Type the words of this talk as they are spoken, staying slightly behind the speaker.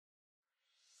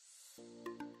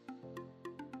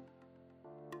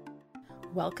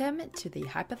Welcome to the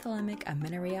Hypothalamic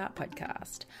Amenorrhea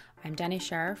podcast. I'm Danny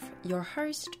Sheriff, your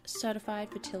host, certified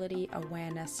fertility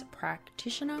awareness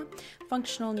practitioner,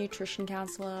 functional nutrition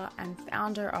counselor, and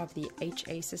founder of the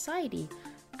HA Society,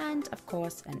 and of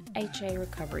course, an HA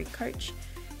recovery coach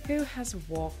who has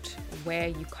walked where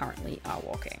you currently are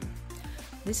walking.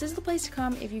 This is the place to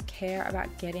come if you care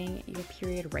about getting your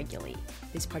period regularly.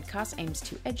 This podcast aims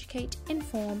to educate,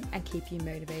 inform, and keep you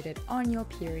motivated on your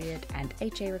period and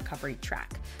HA recovery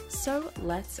track. So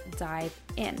let's dive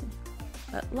in.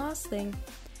 But last thing,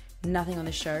 nothing on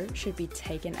the show should be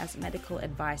taken as medical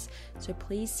advice, so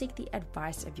please seek the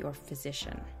advice of your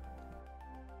physician.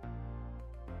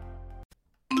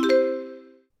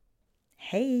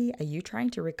 Hey, are you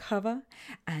trying to recover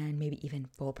and maybe even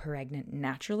fall pregnant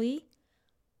naturally?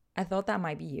 I thought that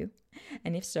might be you.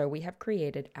 And if so, we have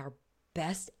created our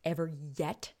best ever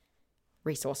yet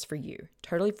resource for you.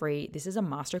 Totally free. This is a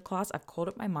masterclass. I've called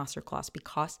it my masterclass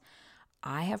because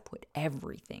I have put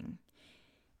everything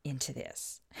into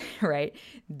this, right?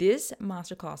 This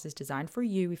masterclass is designed for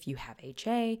you if you have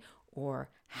HA or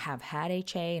have had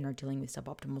HA and are dealing with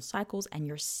suboptimal cycles and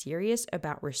you're serious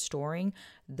about restoring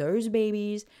those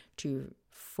babies to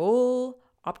full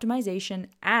optimization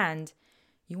and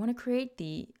you want to create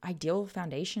the ideal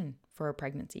foundation for a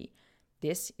pregnancy.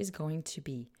 This is going to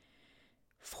be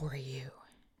for you.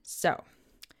 So,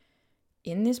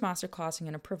 in this masterclass, I'm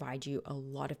going to provide you a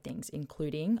lot of things,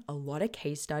 including a lot of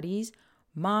case studies,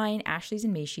 mine, Ashley's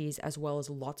and Mishi's, as well as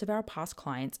lots of our past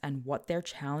clients and what their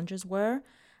challenges were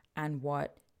and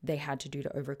what they had to do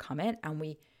to overcome it. And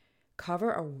we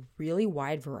cover a really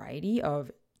wide variety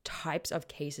of types of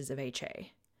cases of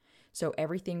HA. So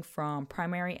everything from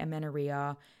primary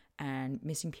amenorrhea and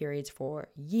missing periods for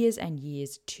years and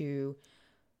years to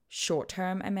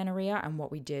short-term amenorrhea and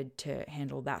what we did to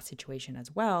handle that situation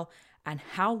as well, and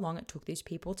how long it took these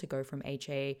people to go from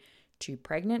HA to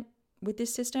pregnant with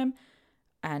this system,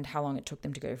 and how long it took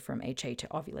them to go from HA to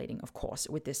ovulating, of course,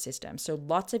 with this system. So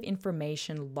lots of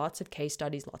information, lots of case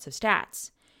studies, lots of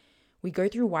stats. We go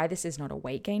through why this is not a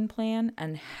weight gain plan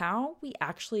and how we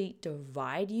actually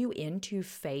divide you into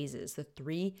phases, the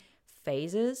 3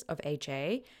 phases of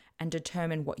HA, and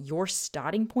determine what your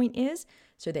starting point is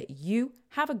so that you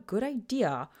have a good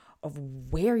idea of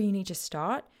where you need to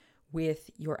start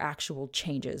with your actual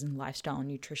changes and lifestyle and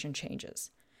nutrition changes.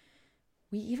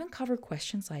 We even cover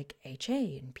questions like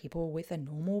HA and people with a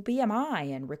normal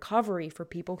BMI and recovery for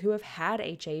people who have had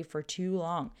HA for too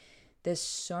long. There's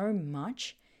so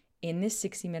much in this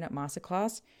 60-minute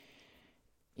masterclass.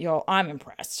 Yo, I'm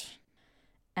impressed.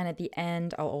 And at the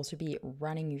end, I'll also be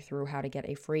running you through how to get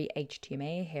a free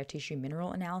HTMA, hair tissue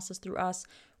mineral analysis through us,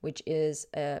 which is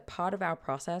a part of our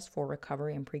process for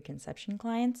recovery and preconception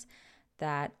clients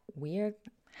that we're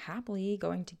happily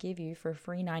going to give you for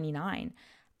free $99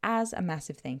 as a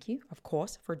massive thank you, of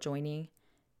course, for joining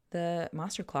the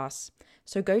masterclass.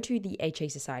 So go to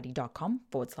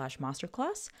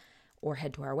thehasociety.com/masterclass or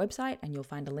head to our website and you'll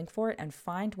find a link for it and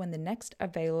find when the next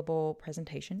available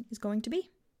presentation is going to be.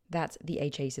 That's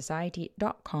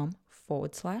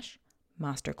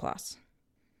thehasociety.com/masterclass.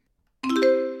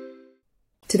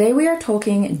 Today we are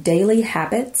talking daily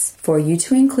habits for you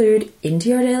to include into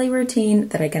your daily routine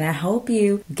that are going to help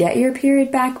you get your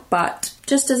period back, but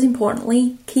just as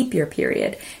importantly, keep your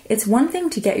period. It's one thing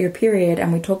to get your period,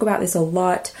 and we talk about this a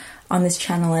lot on this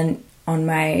channel and on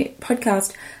my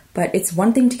podcast, but it's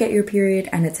one thing to get your period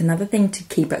and it's another thing to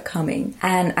keep it coming.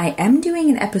 And I am doing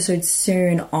an episode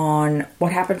soon on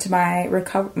what happened to my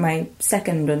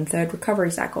second and third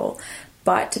recovery cycle.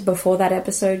 But before that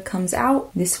episode comes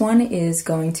out, this one is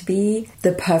going to be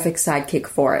the perfect sidekick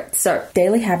for it. So,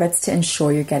 daily habits to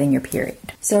ensure you're getting your period.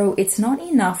 So, it's not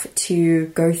enough to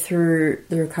go through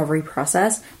the recovery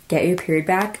process, get your period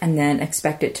back, and then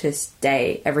expect it to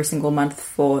stay every single month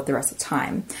for the rest of the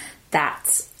time.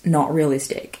 That's not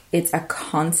realistic. It's a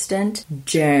constant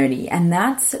journey, and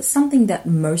that's something that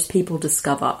most people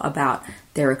discover about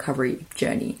their recovery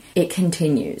journey. It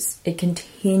continues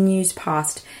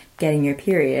past getting your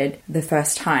period the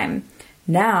first time.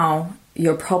 Now,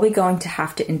 you're probably going to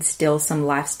have to instill some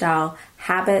lifestyle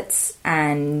habits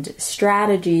and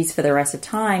strategies for the rest of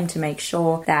time to make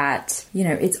sure that,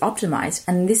 it's optimized.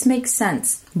 And this makes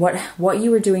sense. What you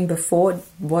were doing before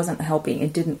wasn't helping.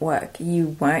 It didn't work.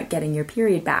 You weren't getting your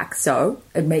period back. So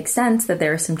it makes sense that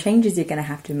there are some changes you're going to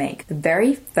have to make. The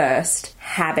very first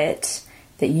habit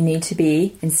that you need to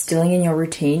be instilling in your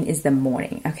routine is the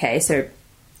morning. Okay, so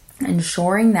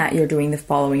ensuring that you're doing the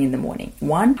following in the morning.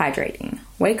 1, hydrating.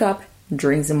 Wake up,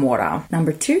 drink some water.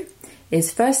 Number 2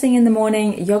 is first thing in the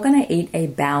morning, you're going to eat a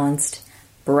balanced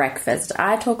breakfast.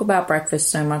 I talk about breakfast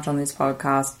so much on this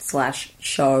podcast /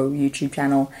 show YouTube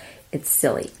channel. It's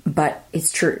silly, but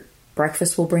it's true.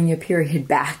 Breakfast will bring your period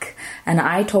back. And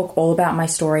I talk all about my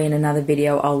story in another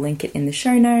video. I'll link it in the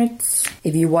show notes.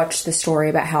 If you watch the story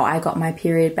about how I got my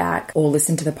period back or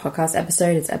listen to the podcast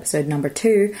episode, it's episode number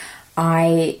 2.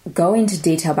 I go into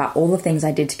detail about all the things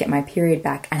I did to get my period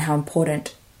back and how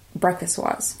important breakfast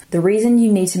was. The reason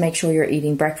you need to make sure you're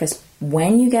eating breakfast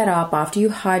when you get up, after you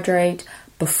hydrate,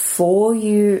 before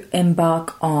you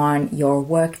embark on your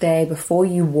workday, before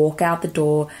you walk out the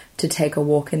door to take a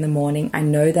walk in the morning. I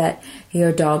know that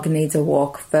your dog needs a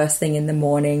walk first thing in the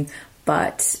morning,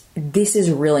 but this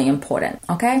is really important,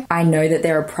 okay? I know that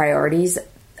there are priorities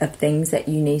of things that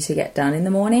you need to get done in the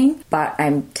morning, but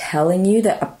I'm telling you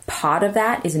that a part of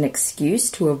that is an excuse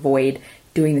to avoid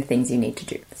doing the things you need to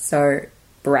do. So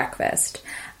breakfast,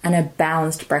 and a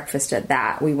balanced breakfast at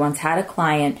that. We once had a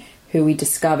client who we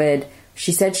discovered,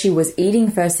 she said she was eating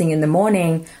first thing in the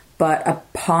morning, but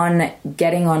upon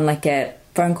getting on like a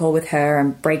phone call with her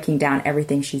and breaking down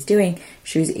everything she's doing,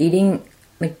 she was eating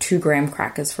like 2 graham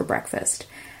crackers for breakfast.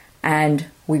 And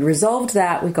we resolved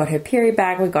that. We got her period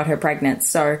back. We got her pregnant.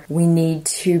 So we need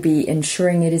to be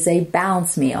ensuring it is a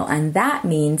balanced meal. And that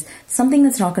means something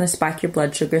that's not going to spike your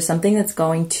blood sugar, something that's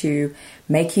going to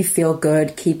make you feel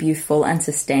good, keep you full and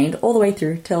sustained all the way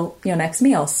through till your next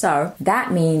meal. So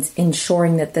that means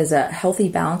ensuring that there's a healthy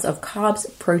balance of carbs,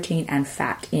 protein, and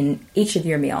fat in each of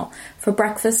your meal. For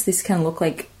breakfast, this can look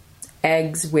like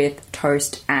eggs with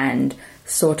toast and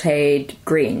sauteed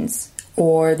greens.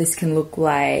 Or this can look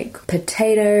like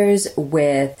potatoes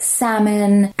with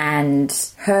salmon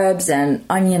and herbs and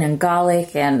onion and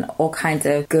garlic and all kinds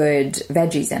of good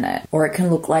veggies in it. Or it can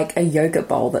look like a yogurt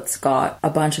bowl that's got a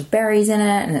bunch of berries in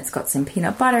it and it's got some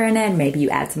peanut butter in it. Maybe you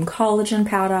add some collagen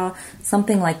powder,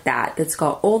 something like that, that's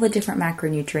got all the different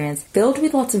macronutrients filled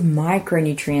with lots of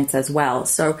micronutrients as well.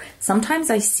 So sometimes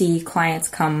I see clients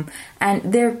come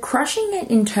and they're crushing it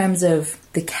in terms of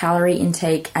the calorie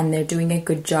intake and they're doing a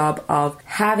good job of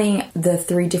having the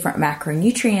 3 different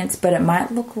macronutrients, but it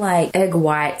might look like egg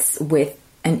whites with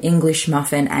an English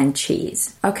muffin and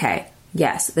cheese. Okay,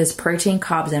 yes, there's protein,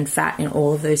 carbs, and fat in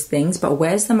all of those things, but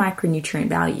where's the micronutrient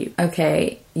value?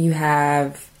 Okay, you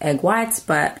have egg whites,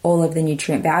 but all of the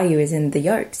nutrient value is in the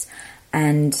yolks.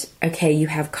 And okay, you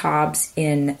have carbs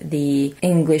in the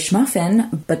English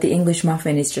muffin, but the English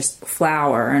muffin is just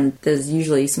flour and there's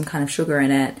usually some kind of sugar in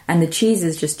it. And the cheese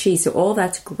is just cheese. So all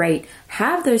that's great.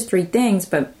 Have those 3 things,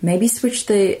 but maybe switch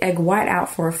the egg white out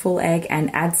for a full egg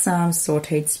and add some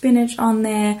sauteed spinach on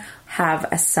there. Have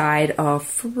a side of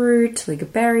fruit,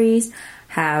 like berries.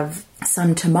 Have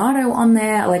some tomato on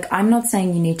there. Like, I'm not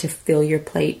saying you need to fill your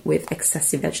plate with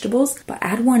excessive vegetables, but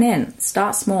add one in.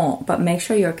 Start small, but make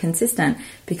sure you're consistent,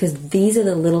 because these are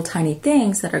the little tiny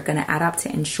things that are going to add up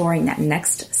to ensuring that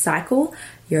next cycle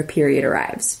your period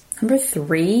arrives. Number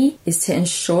 3 is to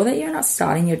ensure that you're not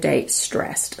starting your day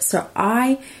stressed. So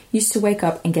I used to wake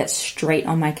up and get straight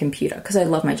on my computer because I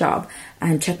love my job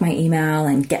and check my email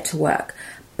and get to work.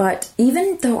 But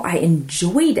even though I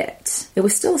enjoyed it, it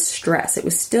was still stress. It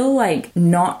was still like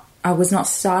I was not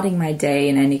starting my day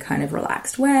in any kind of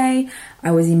relaxed way.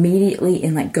 I was immediately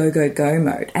in like go, go, go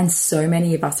mode. And so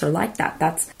many of us are like that.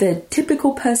 That's the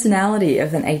typical personality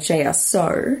of an HAer.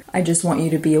 So I just want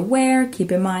you to be aware,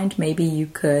 keep in mind, maybe you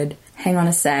could hang on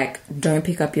a sec, don't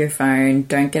pick up your phone,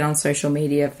 don't get on social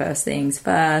media first things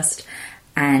first,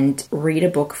 and read a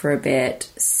book for a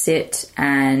bit, sit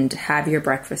and have your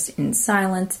breakfast in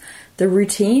silence. The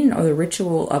routine or the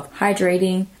ritual of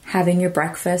hydrating, having your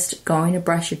breakfast, going to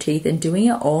brush your teeth, and doing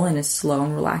it all in a slow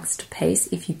and relaxed pace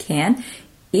if you can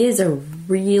is a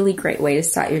really great way to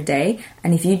start your day.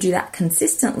 And if you do that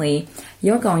consistently,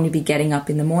 you're going to be getting up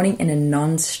in the morning in a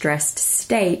non-stressed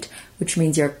state, which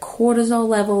means your cortisol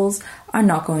levels are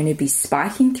not going to be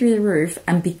spiking through the roof.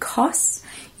 And because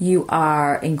you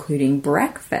are including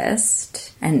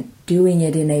breakfast and doing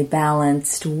it in a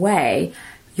balanced way,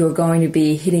 you're going to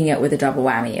be hitting it with a double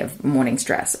whammy of morning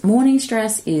stress. Morning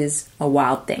stress is a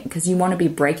wild thing because you want to be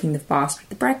breaking the fast with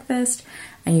the breakfast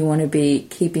and you want to be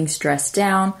keeping stress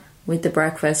down with the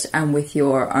breakfast and with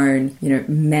your own,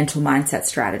 mental mindset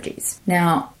strategies.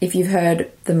 Now, if you've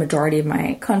heard the majority of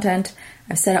my content,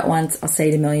 I've said it once, I'll say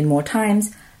it a million more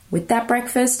times. With that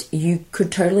breakfast, you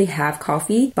could totally have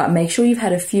coffee, but make sure you've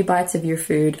had a few bites of your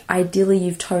food. Ideally,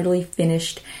 you've totally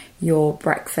finished your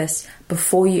breakfast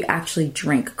before you actually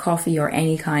drink coffee or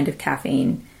any kind of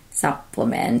caffeine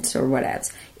supplement or whatever.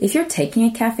 If you're taking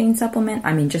a caffeine supplement,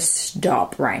 I mean, just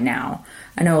stop right now.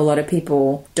 I know a lot of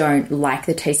people don't like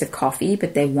the taste of coffee,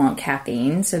 but they want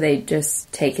caffeine, so they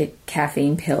just take a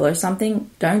caffeine pill or something.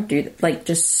 Don't do that. Like,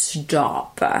 just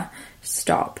stop.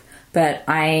 Stop. But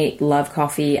I love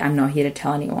coffee. I'm not here to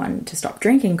tell anyone to stop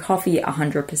drinking coffee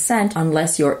 100%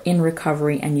 unless you're in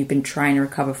recovery and you've been trying to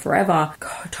recover forever.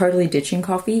 Totally ditching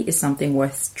coffee is something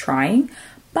worth trying.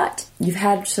 But you've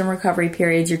had some recovery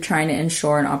periods, you're trying to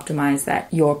ensure and optimize that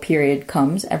your period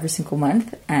comes every single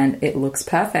month and it looks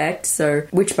perfect. So,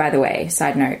 which by the way,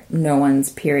 side note, no one's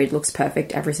period looks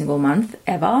perfect every single month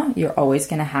ever. You're always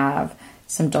going to have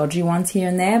some dodgy ones here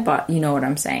and there, but you know what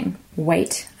I'm saying.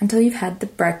 Wait until you've had the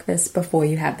breakfast before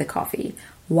you have the coffee.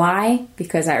 Why?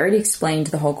 Because I already explained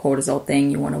the whole cortisol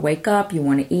thing. You want to wake up, you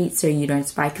want to eat so you don't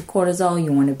spike your cortisol,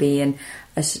 you want to be in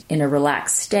a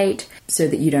relaxed state so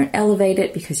that you don't elevate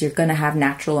it because you're going to have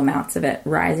natural amounts of it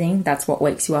rising. That's what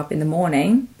wakes you up in the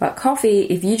morning. But coffee,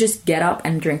 if you just get up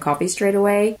and drink coffee straight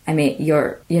away, I mean,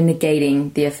 you're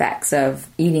negating the effects of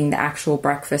eating the actual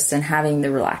breakfast and having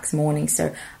the relaxed morning.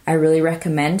 So I really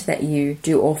recommend that you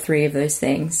do all three of those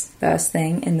things first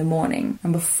thing in the morning.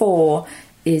 Number 4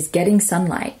 is getting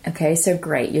sunlight. Okay, so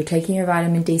great. You're taking your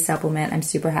vitamin D supplement. I'm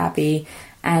super happy.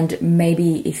 And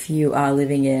maybe if you are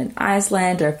living in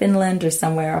Iceland or Finland or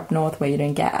somewhere up north where you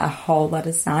don't get a whole lot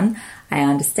of sun, I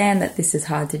understand that this is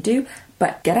hard to do,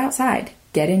 but get outside,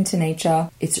 get into nature.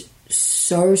 It's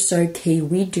so key.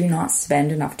 We do not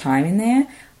spend enough time in there.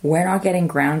 We're not getting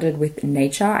grounded with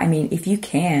nature. I mean, if you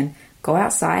can, go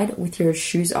outside with your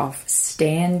shoes off,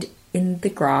 stand in the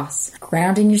grass.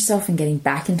 Grounding yourself and getting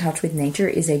back in touch with nature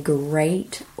is a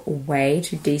great way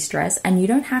to de-stress, and you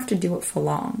don't have to do it for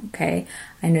long, okay?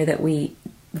 I know that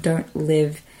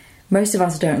most of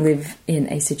us don't live in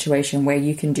a situation where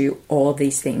you can do all of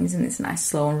these things in this nice,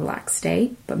 slow and relaxed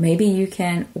state, but maybe you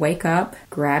can wake up,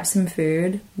 grab some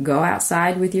food, go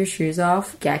outside with your shoes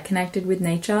off, get connected with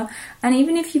nature, and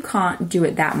even if you can't do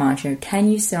it that much,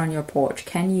 can you sit on your porch?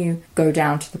 Can you go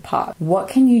down to the park? What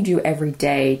can you do every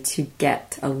day to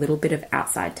get a little bit of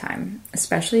outside time,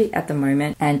 especially at the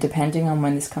moment? And depending on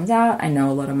when this comes out, I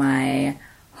know a lot of my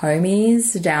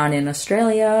homies down in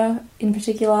Australia in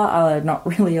particular are not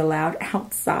really allowed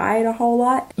outside a whole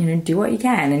lot. Do what you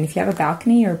can, and if you have a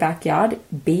balcony or a backyard,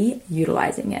 be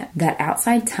utilizing it. That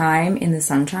outside time in the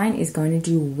sunshine is going to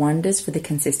do wonders for the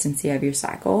consistency of your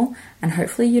cycle, and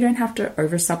hopefully you don't have to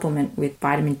over supplement with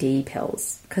vitamin D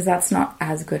pills because that's not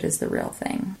as good as the real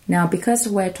thing. Now, because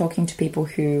we're talking to people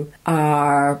who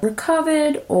are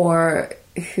recovered or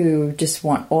who just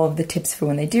want all of the tips for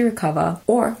when they do recover,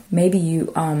 or maybe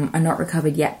you are not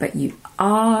recovered yet but you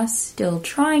are still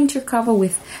trying to recover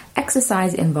with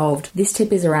exercise involved, this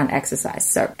tip is around exercise.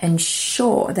 So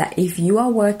ensure that if you are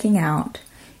working out,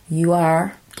 you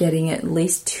are getting at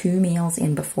least 2 meals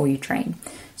in before you train.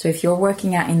 So if you're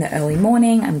working out in the early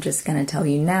morning, I'm just going to tell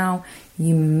you now,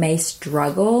 you may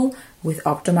struggle with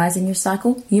optimizing your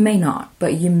cycle. You may not,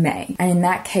 but you may. And in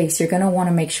that case, you're going to want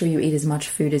to make sure you eat as much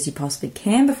food as you possibly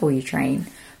can before you train.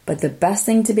 But the best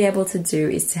thing to be able to do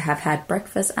is to have had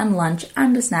breakfast and lunch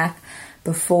and a snack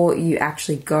before you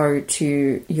actually go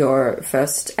to your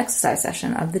first exercise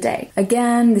session of the day.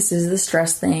 Again, this is the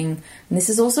stress thing. And this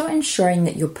is also ensuring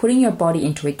that you're putting your body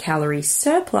into a calorie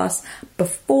surplus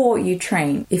before you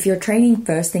train. If you're training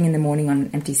first thing in the morning on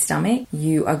an empty stomach,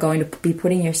 you are going to be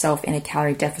putting yourself in a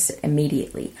calorie deficit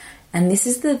immediately. And this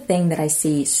is the thing that I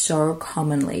see so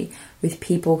commonly with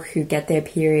people who get their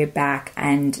period back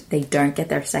and they don't get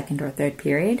their second or third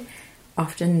period.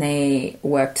 Often they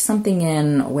worked something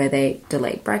in where they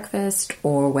delayed breakfast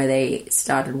or where they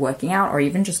started working out or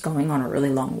even just going on a really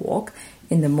long walk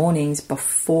in the mornings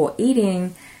before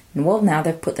eating. And well, now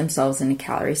they've put themselves in a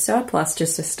calorie surplus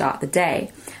just to start the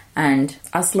day. And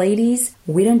us ladies,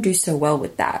 we don't do so well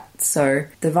with that. So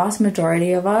the vast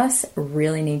majority of us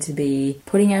really need to be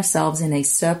putting ourselves in a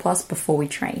surplus before we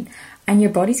train. And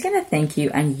your body's going to thank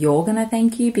you and you're going to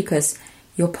thank you because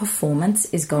your performance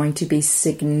is going to be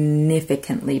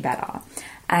significantly better.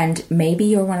 And maybe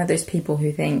you're one of those people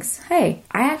who thinks, hey,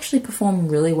 I actually perform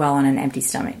really well on an empty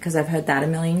stomach, because I've heard that a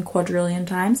million quadrillion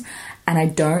times, and I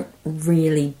don't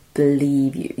really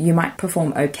believe you. You might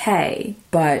perform okay,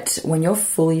 but when you're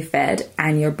fully fed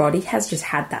and your body has just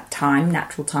had that time,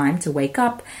 natural time to wake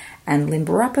up and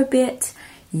limber up a bit,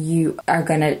 you're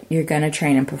gonna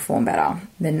train and perform better.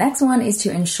 The next one is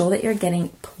to ensure that you're getting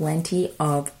plenty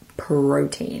of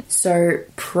protein. So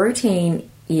protein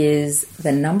is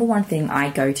the number one thing I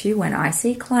go to when I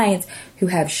see clients who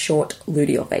have short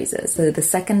luteal phases. So the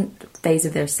second phase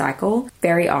of their cycle,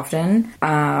 very often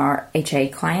our HA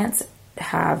clients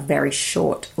have very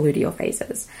short luteal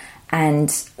phases.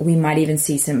 And we might even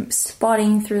see some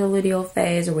spotting through the luteal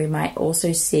phase, or we might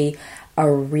also see a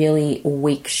really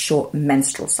weak, short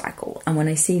menstrual cycle. And when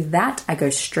I see that, I go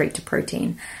straight to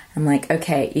protein. I'm like,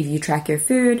 okay, if you track your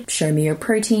food, show me your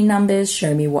protein numbers,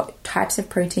 show me what types of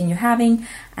protein you're having,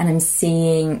 and I'm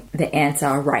seeing the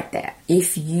answer right there.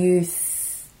 If you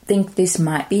think this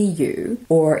might be you,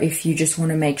 or if you just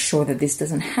want to make sure that this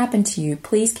doesn't happen to you,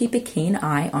 please keep a keen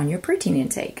eye on your protein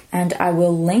intake. And I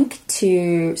will link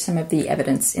to some of the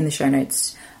evidence in the show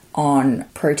notes on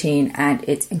protein and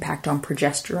its impact on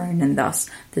progesterone and thus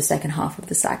the second half of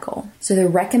the cycle. So the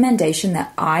recommendation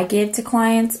that I give to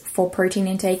clients for protein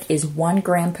intake is 1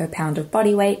 gram per pound of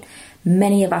body weight.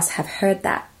 Many of us have heard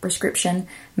that prescription.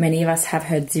 Many of us have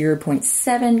heard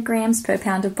 0.7 grams per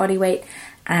pound of body weight.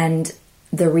 And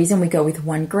the reason we go with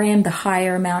 1 gram, the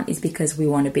higher amount, is because we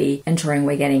want to be ensuring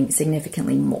we're getting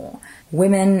significantly more.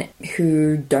 Women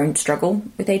who don't struggle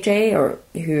with HA or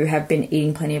who have been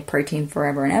eating plenty of protein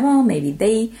forever and ever, maybe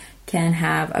they can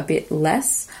have a bit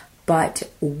less, but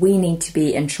we need to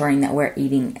be ensuring that we're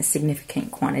eating a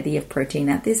significant quantity of protein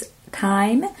at this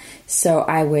time. So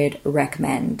I would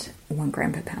recommend 1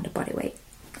 gram per pound of body weight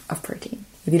of protein.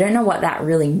 If you don't know what that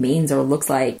really means or looks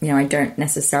like, I don't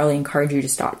necessarily encourage you to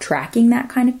start tracking that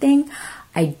kind of thing.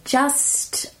 I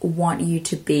just want you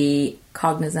to be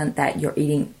cognizant that you're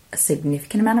eating a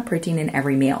significant amount of protein in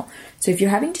every meal. So if you're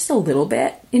having just a little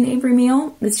bit in every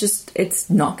meal, it's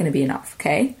not going to be enough,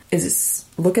 okay?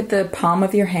 Look at the palm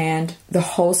of your hand, the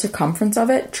whole circumference of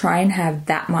it, try and have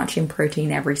that much in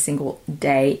protein every single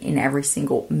day in every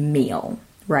single meal,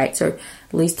 right? So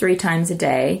at least 3 times a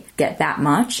day, get that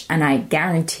much, and I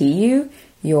guarantee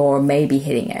you're maybe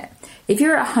hitting it. If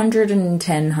you're a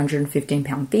 110, 115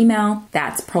 pound female,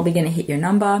 that's probably going to hit your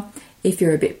number. If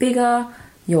you're a bit bigger,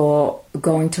 you're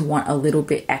going to want a little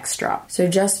bit extra. So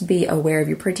just be aware of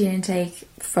your protein intake,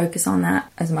 focus on that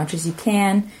as much as you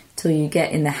can till you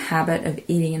get in the habit of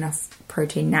eating enough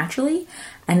protein naturally.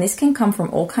 And this can come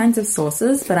from all kinds of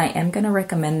sources, but I am going to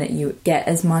recommend that you get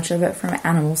as much of it from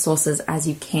animal sources as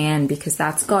you can, because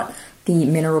that's got the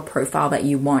mineral profile that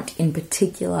you want, in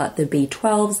particular the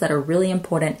B12s that are really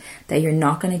important, that you're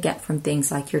not going to get from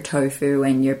things like your tofu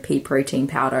and your pea protein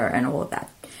powder and all of that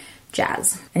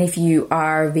jazz. And if you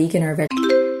are vegan or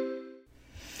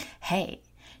hey,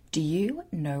 do you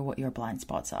know what your blind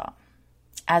spots are?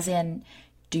 As in,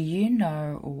 do you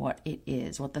know what it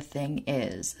is, what the thing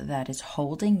is that is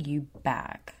holding you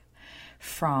back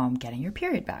from getting your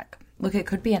period back? Look, it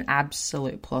could be an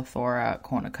absolute plethora,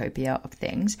 cornucopia of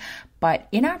things, but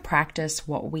in our practice,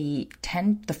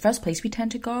 the first place we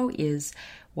tend to go is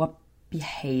what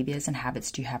behaviors and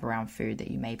habits do you have around food that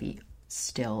you may be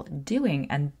still doing?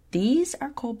 And these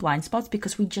are called blind spots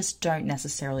because we just don't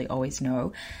necessarily always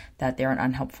know that they're an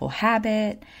unhelpful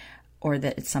habit or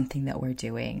that it's something that we're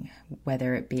doing,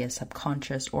 whether it be a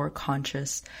subconscious or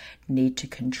conscious need to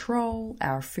control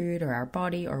our food or our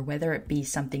body, or whether it be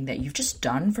something that you've just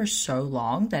done for so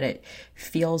long that it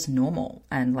feels normal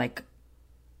and like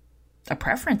a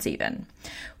preference even.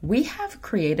 We have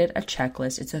created a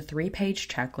checklist. It's a 3-page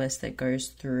checklist that goes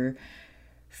through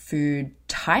food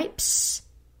types,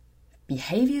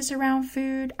 behaviors around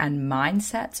food, and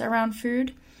mindsets around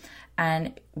food.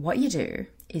 And what you do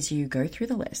is you go through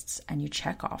the lists and you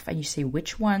check off and you see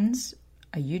which ones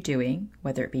are you doing,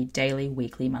 whether it be daily,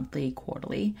 weekly, monthly,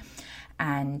 quarterly,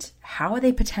 and how are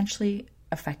they potentially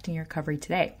affecting your recovery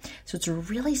today. So it's a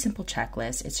really simple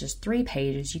checklist. It's just 3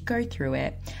 pages. You go through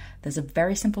it. There's a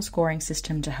very simple scoring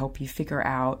system to help you figure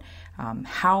out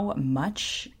how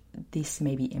much this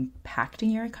may be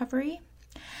impacting your recovery.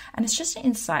 And it's just an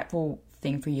insightful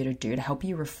thing for you to do to help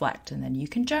you reflect, and then you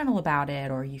can journal about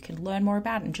it or you can learn more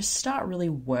about it and just start really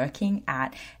working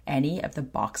at any of the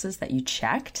boxes that you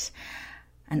checked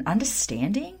and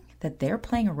understanding that they're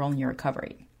playing a role in your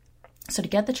recovery. So to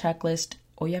get the checklist,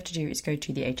 all you have to do is go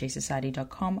to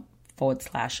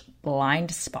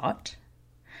thehasociety.com/blind spot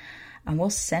and we'll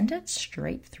send it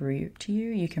straight through to you.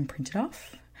 You can print it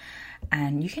off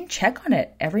and you can check on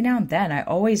it every now and then. I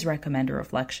always recommend a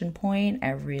reflection point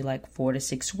every 4 to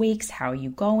 6 weeks. How are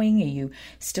you going? Are you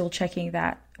still checking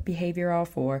that behavior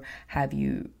off, or have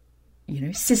you,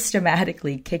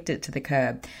 systematically kicked it to the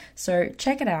curb? So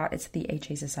check it out. It's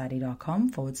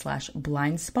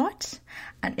thehasociety.com/blind spot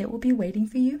and it will be waiting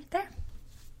for you there.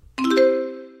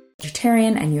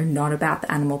 Vegetarian and you're not about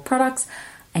the animal products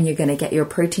and you're going to get your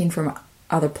protein from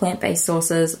other plant-based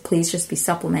sources, please just be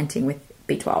supplementing with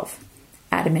B12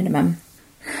 at a minimum.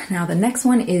 Now the next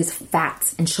one is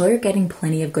fats. Ensure you're getting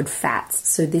plenty of good fats.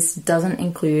 So this doesn't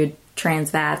include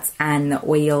trans fats and the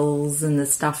oils and the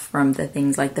stuff from the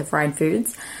things like the fried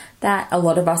foods that a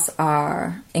lot of us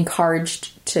are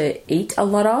encouraged to eat a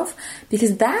lot of,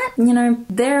 because that,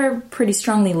 they're pretty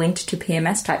strongly linked to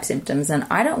PMS type symptoms. And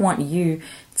I don't want you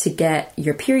to get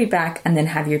your period back and then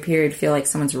have your period feel like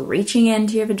someone's reaching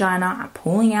into your vagina and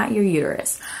pulling out your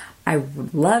uterus. I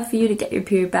would love for you to get your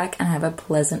period back and have a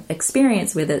pleasant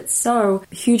experience with it. So,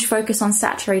 huge focus on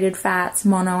saturated fats,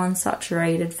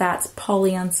 monounsaturated fats,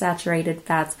 polyunsaturated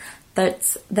fats.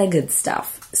 That's the good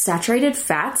stuff. Saturated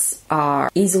fats are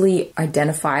easily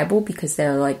identifiable because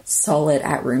they're like solid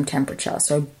at room temperature.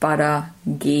 So butter,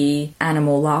 ghee,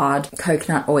 animal lard,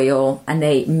 coconut oil, and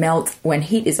they melt when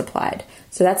heat is applied.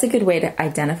 So that's a good way to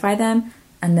identify them.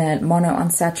 And then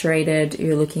monounsaturated,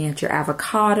 you're looking at your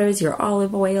avocados, your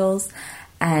olive oils,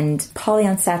 and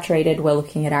polyunsaturated, we're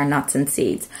looking at our nuts and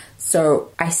seeds.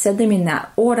 So I said them in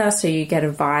that order so you get a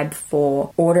vibe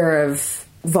for order of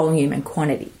volume and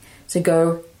quantity. So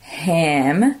go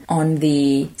ham on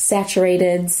the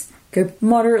saturateds, go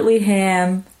moderately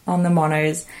ham on the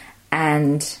monos,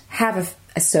 and have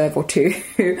a serve or two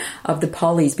of the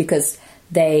polys, because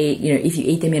they, if you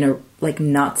eat them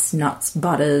in nuts,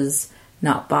 butters,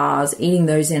 nut bars, eating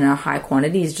those in a high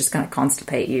quantity is just going to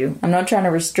constipate you. I'm not trying to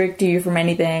restrict you from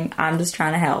anything. I'm just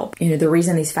trying to help. The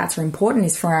reason these fats are important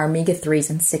is for our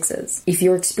omega-3s and 6s. If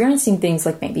you're experiencing things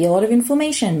like maybe a lot of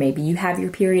inflammation, maybe you have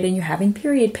your period and you're having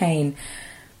period pain,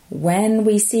 when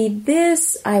we see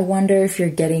this, I wonder if you're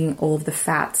getting all of the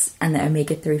fats and the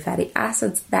omega-3 fatty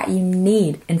acids that you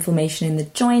need. Inflammation in the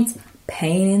joints,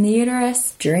 pain in the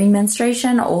uterus, during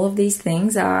menstruation, all of these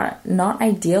things are not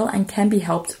ideal and can be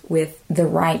helped with the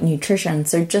right nutrition.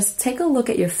 So just take a look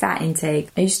at your fat intake.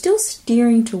 Are you still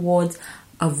steering towards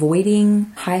avoiding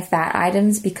high fat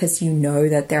items because you know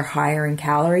that they're higher in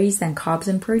calories than carbs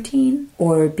and protein,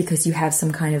 or because you have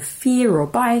some kind of fear or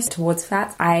bias towards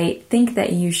fats? I think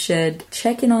that you should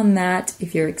check in on that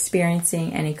if you're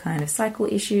experiencing any kind of cycle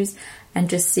issues, and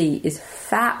just see, is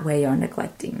fat where you're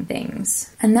neglecting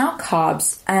things? And now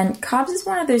carbs. And carbs is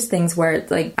one of those things where,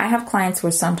 I have clients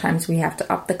where sometimes we have to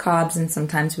up the carbs and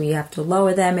sometimes we have to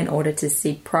lower them in order to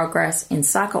see progress in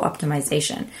cycle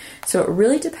optimization. So it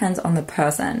really depends on the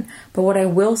person. But what I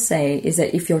will say is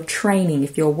that if you're training,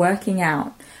 if you're working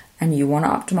out and you want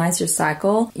to optimize your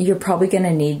cycle, you're probably going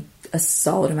to need a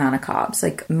solid amount of carbs.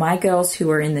 My girls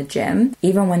who are in the gym,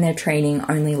 even when they're training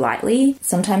only lightly,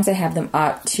 sometimes I have them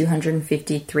up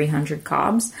 250, 300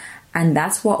 carbs. And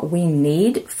that's what we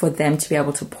need for them to be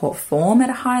able to perform at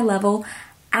a high level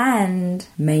and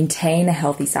maintain a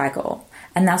healthy cycle.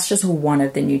 And that's just one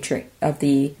of the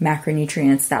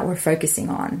macronutrients that we're focusing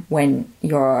on when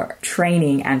you're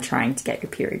training and trying to get your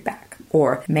period back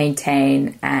or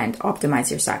maintain and optimize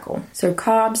your cycle. So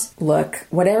carbs, look,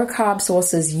 whatever carb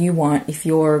sources you want, if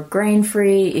you're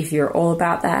grain-free, if you're all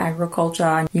about that agriculture,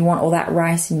 and you want all that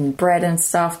rice and bread and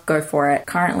stuff, go for it.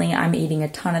 Currently, I'm eating a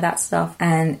ton of that stuff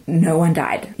and no one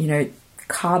died.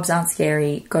 Carbs aren't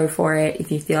scary. Go for it.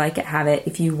 If you feel like it, have it.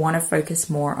 If you want to focus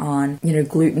more on,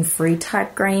 gluten-free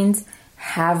type grains,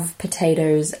 have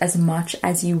potatoes as much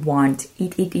as you want.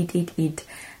 Eat.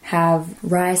 Have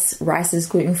rice. Rice is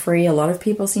gluten-free. A lot of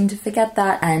people seem to forget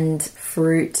that. And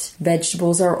fruit,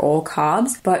 vegetables are all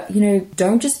carbs. But,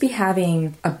 don't just be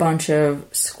having a bunch of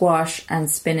squash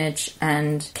and spinach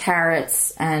and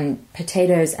carrots and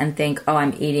potatoes and think, oh,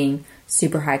 I'm eating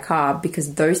super high carb,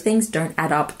 because those things don't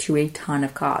add up to a ton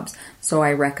of carbs. So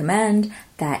I recommend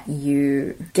that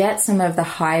you get some of the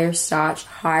higher starch,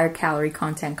 higher calorie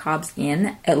content carbs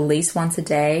in at least once a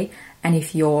day. And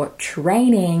if you're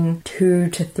training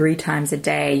 2 to 3 times a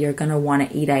day, you're going to want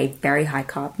to eat a very high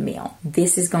carb meal.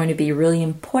 This is going to be really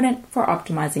important for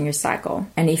optimizing your cycle.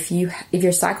 And if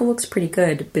your cycle looks pretty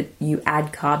good, but you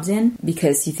add carbs in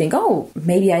because you think, oh,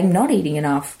 maybe I'm not eating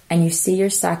enough, and you see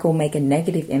your cycle make a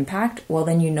negative impact, well,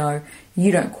 then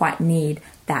you don't quite need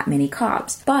that many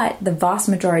carbs. But the vast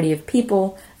majority of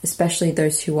people, especially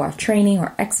those who are training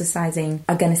or exercising,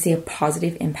 are going to see a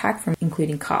positive impact from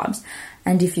including carbs.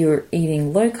 And if you're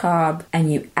eating low carb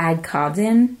and you add carbs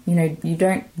in, you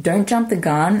don't jump the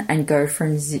gun and go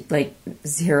from 0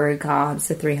 carbs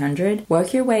to 300.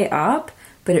 Work your way up.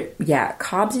 But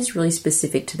carbs is really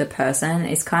specific to the person.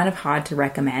 It's kind of hard to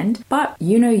recommend, but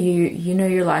you know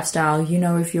your lifestyle,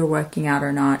 if you're working out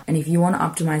or not. And if you want to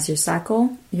optimize your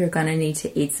cycle, you're going to need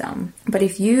to eat some. But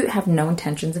if you have no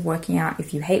intentions of working out,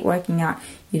 if you hate working out,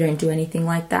 you don't do anything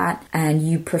like that, and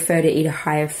you prefer to eat a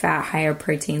higher fat, higher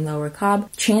protein, lower carb,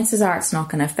 chances are it's not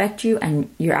going to affect you,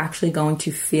 and you're actually going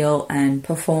to feel and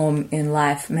perform in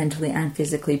life mentally and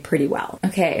physically pretty well.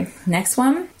 Okay, next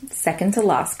one, second to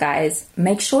last, guys.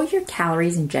 Make sure your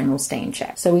calories in general stay in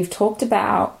check. So we've talked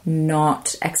about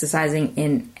not exercising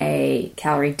in a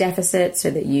calorie deficit so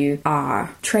that you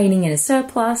are training in a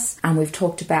surplus, and we've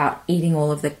talked about eating all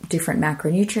of the different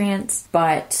macronutrients,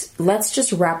 but let's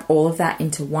just wrap all of that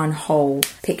into one whole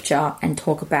picture and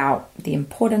talk about the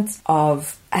importance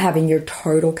of having your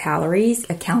total calories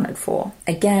accounted for.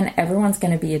 Again, everyone's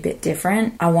going to be a bit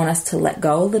different. I want us to let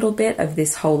go a little bit of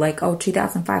this whole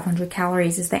 2,500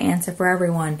 calories is the answer for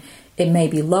everyone. It may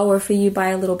be lower for you by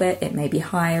a little bit, it may be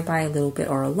higher by a little bit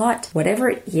or a lot. Whatever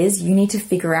it is, you need to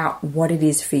figure out what it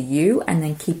is for you and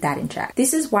then keep that in check.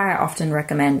 This is why I often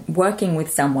recommend working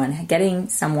with someone, getting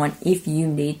someone if you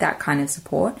need that kind of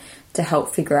support to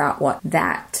help figure out what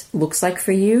that looks like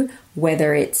for you,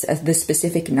 whether it's the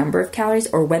specific number of calories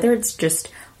or whether it's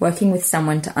just working with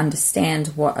someone to understand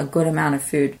what a good amount of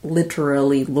food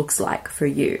literally looks like for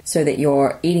you so that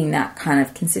you're eating that kind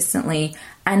of consistently.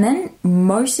 And then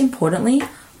most importantly,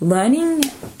 learning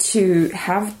to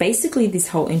have basically this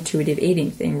whole intuitive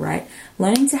eating thing, right?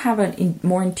 Learning to have a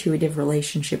more intuitive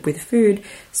relationship with food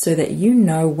so that you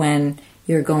know when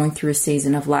you're going through a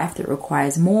season of life that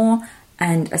requires more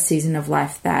and a season of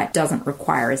life that doesn't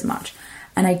require as much.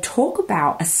 And I talk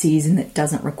about a season that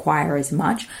doesn't require as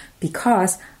much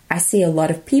because I see a lot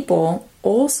of people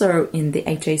also in the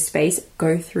HA space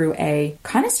go through a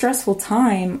kind of stressful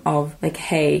time of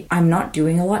hey, I'm not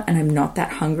doing a lot and I'm not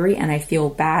that hungry and I feel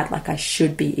bad, I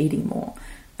should be eating more.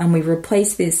 And we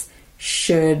replace this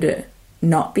should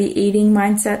not be eating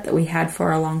mindset that we had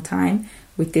for a long time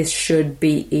with this should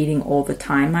be eating all the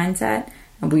time mindset.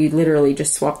 And we literally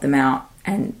just swap them out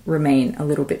and remain a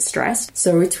little bit stressed.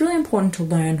 So it's really important to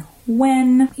learn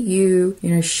when you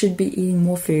should be eating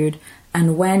more food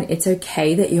and when it's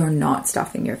okay that you're not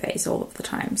stuffing your face all of the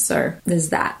time. So there's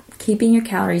that. Keeping your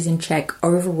calories in check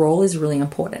overall is really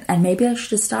important. And maybe I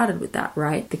should have started with that,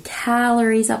 right? The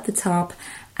calories up the top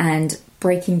and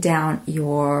breaking down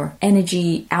your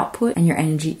energy output and your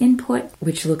energy input,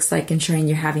 which looks like ensuring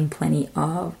you're having plenty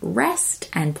of rest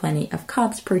and plenty of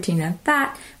carbs, protein, and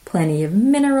fat, plenty of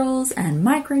minerals and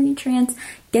micronutrients,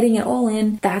 getting it all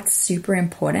in. That's super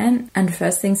important. And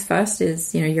first things first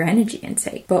is, your energy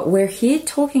intake. But we're here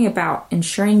talking about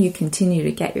ensuring you continue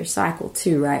to get your cycle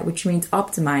too, right? Which means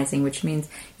optimizing, which means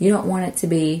you don't want it to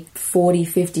be 40,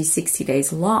 50, 60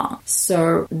 days long.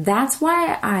 So that's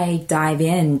why I dive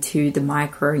into the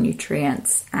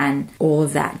micronutrients and all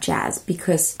of that jazz,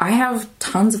 because I have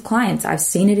tons of clients. I've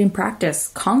seen it in practice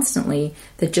constantly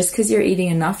that just because you're eating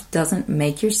enough doesn't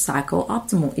make your cycle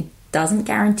optimal. It doesn't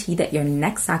guarantee that your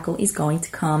next cycle is going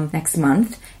to come next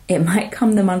month. It might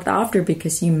come the month after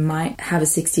because you might have a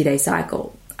 60-day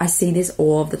cycle. I see this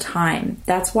all the time.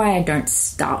 That's why I don't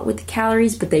start with the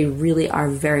calories, but they really are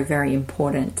very, very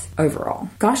important overall.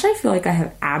 Gosh, I feel like I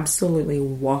have absolutely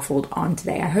waffled on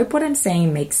today. I hope what I'm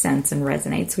saying makes sense and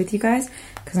resonates with you guys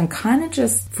because I'm kind of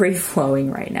just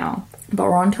free-flowing right now. But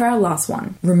we're on to our last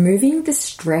one. Removing the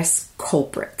stress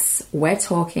culprits. We're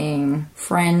talking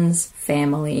friends,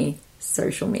 family,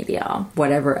 social media,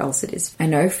 whatever else it is. I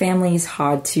know family is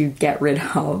hard to get rid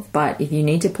of, but if you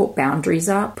need to put boundaries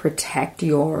up, protect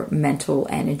your mental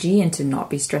energy and to not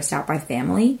be stressed out by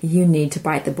family, you need to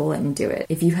bite the bullet and do it.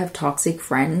 If you have toxic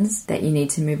friends that you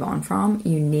need to move on from,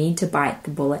 you need to bite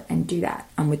the bullet and do that.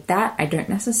 And with that, I don't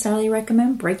necessarily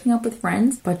recommend breaking up with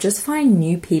friends, but just find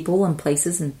new people and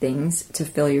places and things to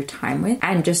fill your time with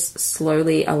and just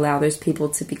slowly allow those people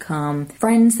to become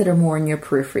friends that are more in your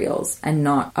peripherals and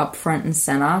not up front and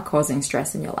center causing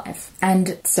stress in your life.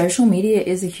 And social media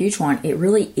is a huge one. It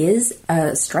really is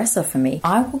a stressor for me.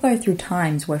 I will go through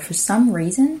times where for some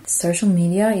reason social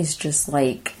media is just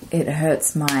it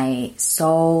hurts my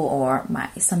soul or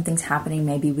something's happening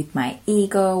maybe with my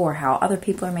ego or how other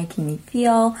people are making me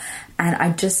feel, and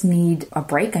I just need a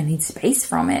break. I need space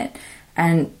from it.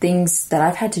 And things that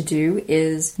I've had to do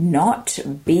is not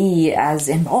be as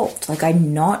involved.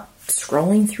 I'm not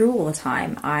scrolling through all the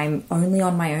time. I'm only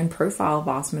on my own profile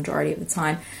vast majority of the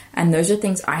time. And those are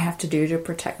things I have to do to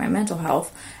protect my mental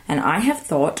health. And I have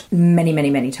thought many, many,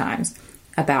 many times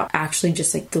about actually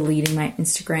just deleting my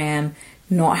Instagram,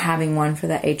 not having one for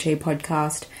the HA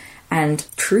podcast. And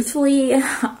truthfully,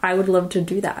 I would love to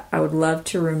do that. I would love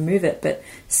to remove it. But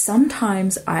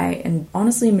sometimes and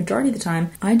honestly, majority of the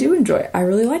time, I do enjoy it. I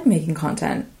really like making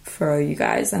content. for you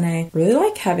guys, and I really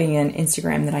like having an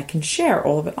Instagram that I can share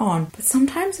all of it on, but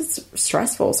sometimes it's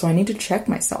stressful, so I need to check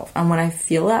myself. And when I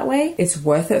feel that way, it's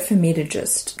worth it for me to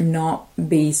just not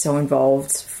be so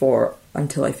involved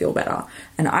until I feel better.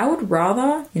 And I would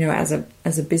rather, as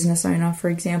a business owner, for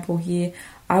example, here,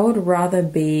 I would rather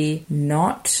be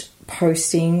not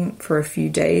posting for a few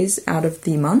days out of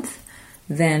the month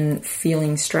than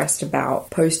feeling stressed about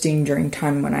posting during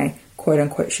time when I quote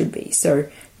unquote should be. So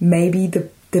maybe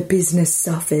the business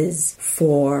suffers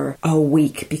for a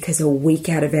week because a week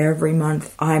out of every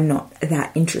month I'm not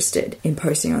that interested in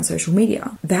posting on social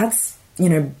media. That's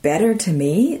better to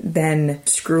me than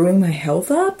screwing my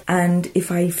health up. And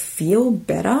if I feel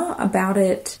better about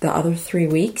it the other 3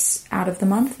 weeks out of the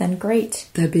month, then great.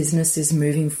 The business is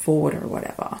moving forward or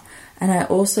whatever. And I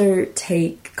also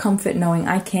take comfort knowing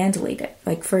I can delete it.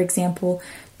 Like, for example,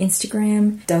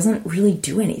 Instagram doesn't really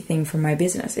do anything for my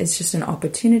business. It's just an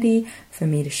opportunity for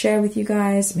me to share with you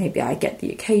guys. Maybe I get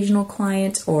the occasional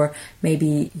client, or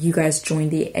maybe you guys join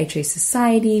the HA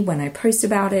Society when I post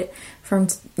about it from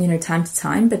time to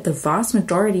time. But the vast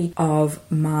majority of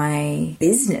my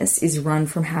business is run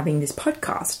from having this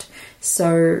podcast.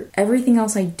 So everything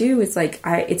else I do is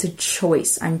it's a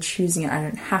choice. I'm choosing it. I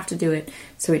don't have to do it.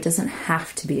 So it doesn't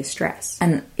have to be a stress.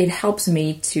 And it helps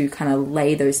me to kind of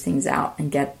lay those things out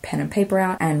and get pen and paper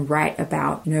out and write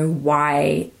about,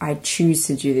 why I choose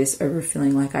to do this over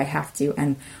feeling like I have to,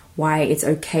 and why it's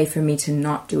okay for me to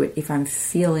not do it if I'm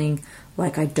feeling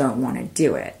like I don't want to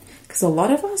do it. Because a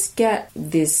lot of us get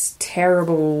this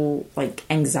terrible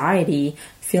anxiety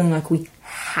feeling like we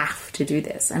have to do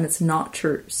this, and it's not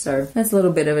true. So that's a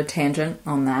little bit of a tangent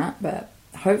on that, but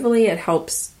hopefully it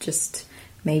helps. Just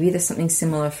maybe there's something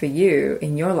similar for you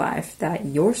in your life that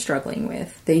you're struggling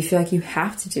with, that you feel like you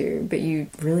have to do, but you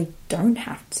really don't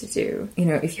have to do.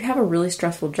 If you have a really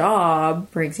stressful job,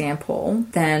 for example,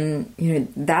 then,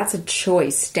 that's a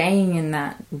choice. Staying in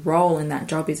that role, in that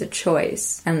job, is a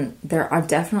choice. And there are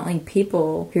definitely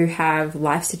people who have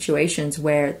life situations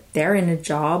where they're in a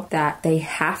job that they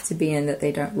have to be in that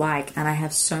they don't like. And I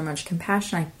have so much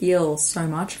compassion. I feel so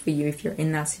much for you if you're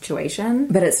in that situation,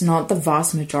 but it's not the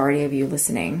vast majority of you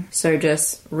listening. So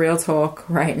just real talk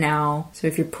right now. So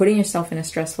if you're putting yourself in a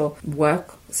stressful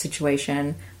work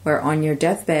situation, where on your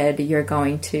deathbed you're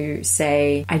going to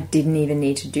say, I didn't even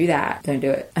need to do that, don't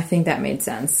do it. I think that made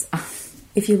sense.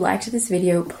 If you liked this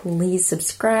video, please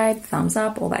subscribe, thumbs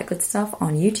up, all that good stuff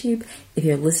on YouTube. If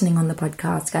you're listening on the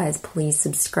podcast, guys, please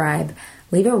subscribe.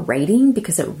 Leave a rating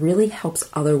because it really helps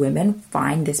other women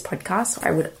find this podcast. So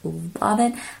I would love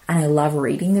it. And I love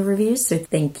reading the reviews. So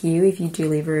thank you if you do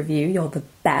leave a review. You're the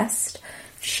best.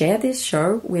 Share this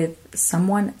show with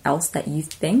someone else that you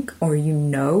think or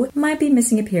might be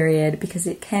missing a period, because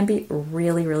it can be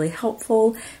really, really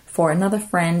helpful for another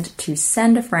friend to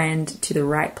send a friend to the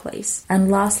right place.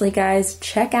 And lastly, guys,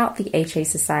 check out the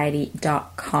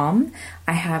HASociety.com.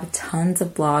 I have tons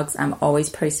of blogs. I'm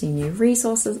always posting new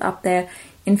resources up there,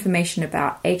 information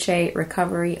about HA,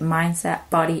 recovery, mindset,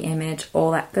 body image,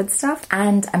 all that good stuff.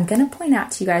 And I'm going to point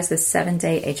out to you guys the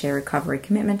 7-day HA recovery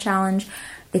commitment challenge.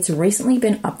 It's recently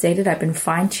been updated. I've been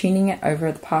fine-tuning it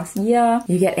over the past year.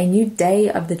 You get a new day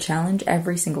of the challenge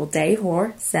every single day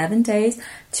for 7 days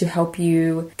to help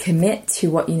you commit to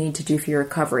what you need to do for your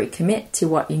recovery, commit to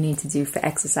what you need to do for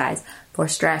exercise, for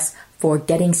stress, for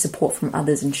getting support from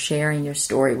others, and sharing your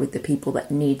story with the people that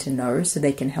need to know so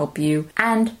they can help you,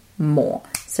 and more.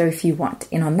 So if you want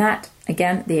in on that,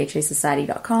 again,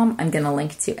 thehasociety.com. I'm going to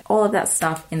link to all of that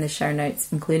stuff in the show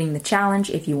notes, including the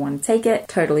challenge if you want to take it,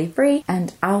 totally free.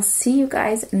 And I'll see you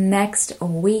guys next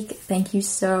week. Thank you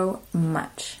so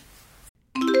much.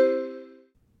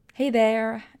 Hey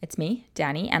there, it's me,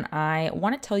 Danny, and I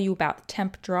want to tell you about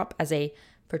Temp Drop as a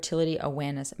fertility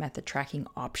awareness method tracking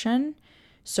option.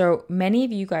 So many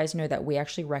of you guys know that we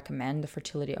actually recommend the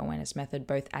fertility awareness method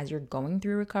both as you're going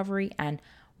through recovery and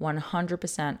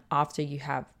 100% after you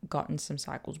have gotten some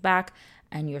cycles back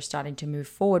and you're starting to move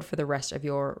forward for the rest of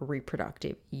your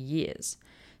reproductive years.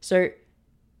 So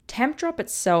Temp Drop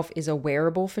itself is a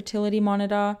wearable fertility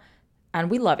monitor,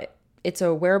 and we love it. It's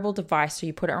a wearable device, so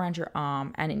you put it around your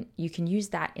arm, and you can use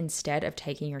that instead of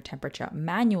taking your temperature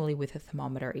manually with a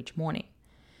thermometer each morning.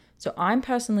 So I'm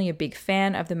personally a big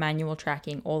fan of the manual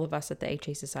tracking. All of us at the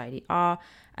HA Society are,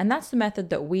 and that's the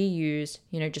method that we use,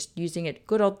 just using a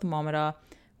good old thermometer.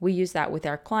 We use that with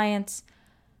our clients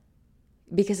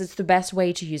because it's the best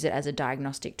way to use it as a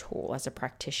diagnostic tool as a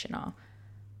practitioner.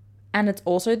 And it's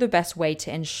also the best way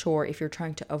to ensure, if you're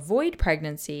trying to avoid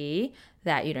pregnancy,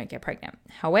 that you don't get pregnant.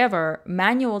 However,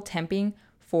 manual temping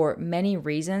for many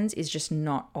reasons is just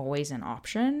not always an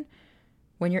option.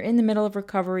 When you're in the middle of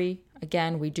recovery,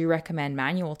 again, we do recommend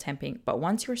manual temping, but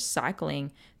once you're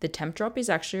cycling, the temp drop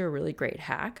is actually a really great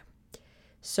hack.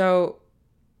 So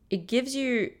it gives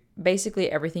you basically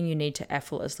everything you need to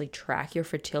effortlessly track your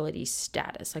fertility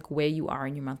status, like where you are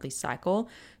in your monthly cycle.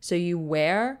 So you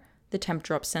wear the temp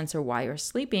drop sensor while you're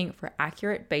sleeping for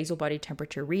accurate basal body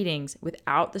temperature readings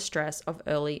without the stress of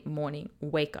early morning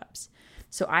wake-ups.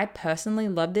 So I personally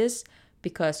love this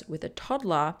because with a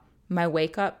toddler, my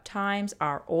wake-up times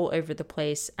are all over the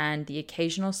place, and the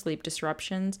occasional sleep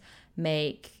disruptions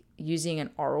make using an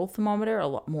oral thermometer a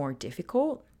lot more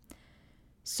difficult.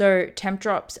 So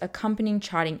Tempdrop's accompanying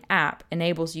charting app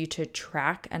enables you to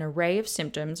track an array of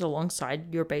symptoms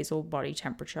alongside your basal body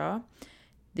temperature.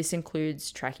 This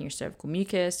includes tracking your cervical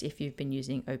mucus if you've been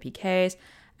using OPKs,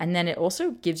 and then it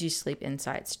also gives you sleep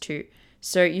insights too.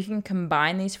 So you can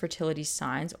combine these fertility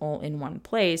signs all in one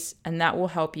place, and that will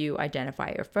help you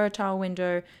identify your fertile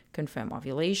window, confirm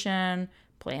ovulation,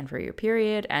 plan for your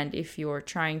period, and if you're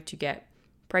trying to get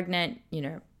pregnant,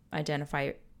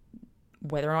 identify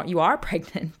whether or not you are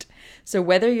pregnant. So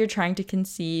whether you're trying to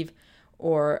conceive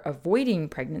or avoiding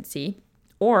pregnancy,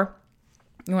 or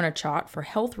you want to chart for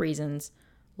health reasons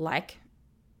like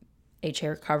HA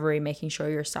recovery, making sure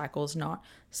your cycle's not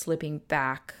slipping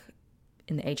back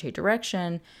in the HA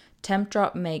direction,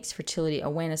 Tempdrop makes fertility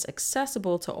awareness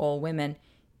accessible to all women,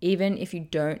 even if you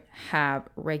don't have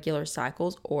regular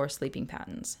cycles or sleeping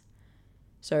patterns.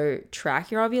 So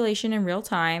track your ovulation in real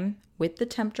time with the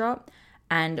Tempdrop,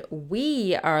 and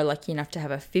we are lucky enough to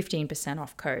have a 15%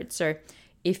 off code. So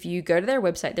if you go to their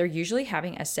website, they're usually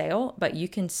having a sale, but you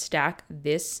can stack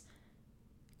this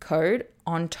code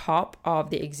on top of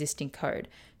the existing code.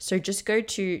 So just go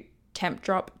to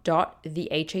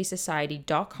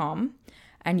tempdrop.thehasociety.com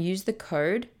and use the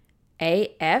code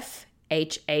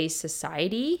AFHA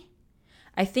Society.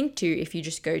 I think too, if you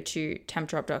just go to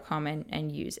tempdrop.com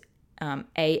and use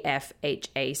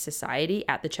AFHA Society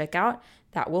at the checkout,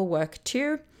 that will work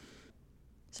too.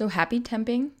 So happy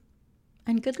temping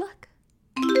and good luck.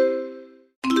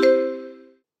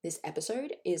 This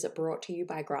episode is brought to you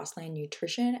by Grassland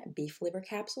Nutrition beef liver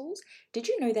capsules. Did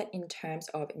you know that in terms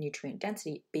of nutrient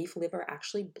density, beef liver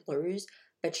actually blows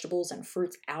vegetables and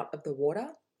fruits out of the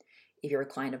water? If you're a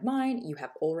client of mine, you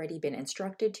have already been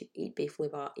instructed to eat beef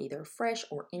liver either fresh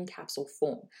or in capsule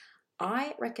form.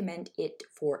 I recommend it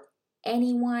for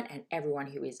anyone and everyone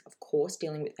who is, of course,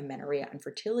 dealing with amenorrhea and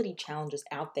fertility challenges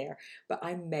out there, but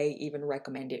I may even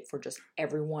recommend it for just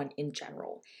everyone in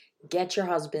general. Get your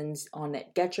husbands on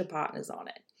it, get your partners on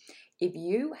it. If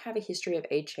you have a history of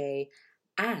HA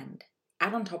and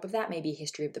add on top of that maybe a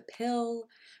history of the pill,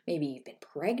 maybe you've been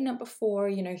pregnant before,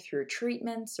 through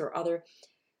treatments or other,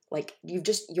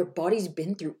 your body's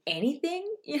been through anything,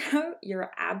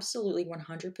 you're absolutely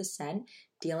 100%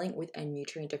 dealing with a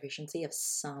nutrient deficiency of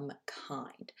some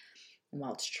kind. And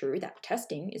while it's true that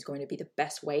testing is going to be the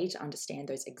best way to understand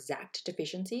those exact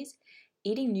deficiencies,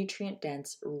 eating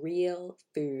nutrient-dense, real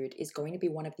food is going to be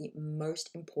one of the most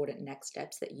important next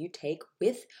steps that you take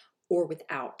with or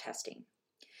without testing.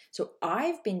 So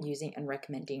I've been using and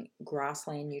recommending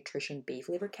Grassland Nutrition beef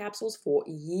liver capsules for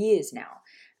years now,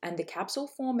 and the capsule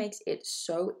form makes it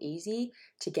so easy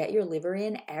to get your liver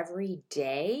in every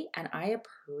day, and I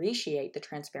appreciate the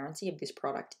transparency of this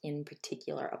product in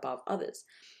particular above others.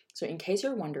 So in case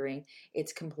you're wondering,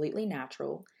 it's completely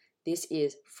natural. This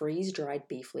is freeze-dried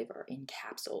beef liver in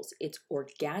capsules. It's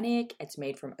organic, it's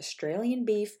made from Australian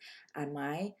beef, and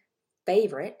my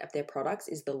favorite of their products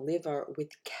is the liver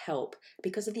with kelp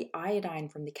because of the iodine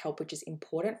from the kelp, which is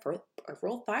important for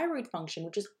overall thyroid function,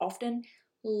 which is often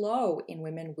low in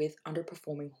women with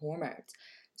underperforming hormones.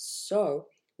 So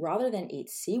rather than eat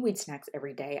seaweed snacks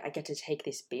every day, I get to take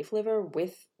this beef liver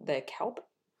with the kelp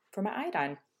for my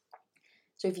iodine.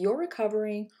 So if you're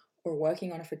recovering or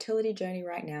working on a fertility journey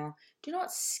right now, do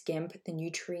not skimp the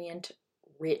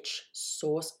nutrient-rich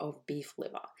source of beef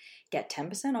liver. Get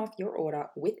 10% off your order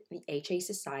with the HA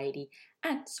Society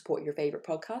and support your favorite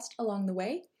podcast along the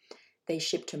way. They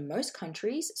ship to most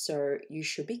countries, so you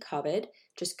should be covered.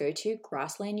 Just go to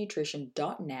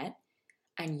grasslandnutrition.net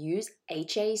and use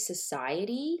HA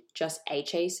Society, just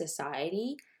HA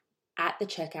Society, at the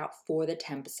checkout for the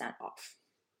 10% off.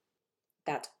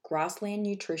 That's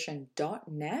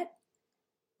grasslandnutrition.net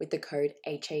with the code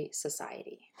HA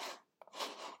Society.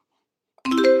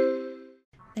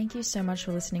 Thank you so much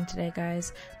for listening today,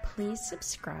 guys. Please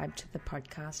subscribe to the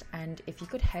podcast, and if you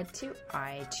could head to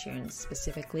iTunes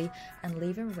specifically and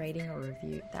leave a rating or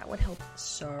review, that would help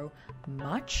so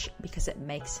much because it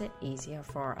makes it easier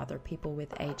for other people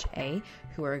with HA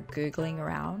who are Googling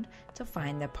around to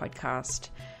find the podcast.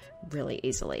 really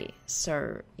easily.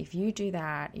 So if you do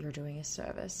that, you're doing a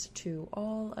service to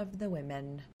all of the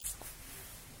women.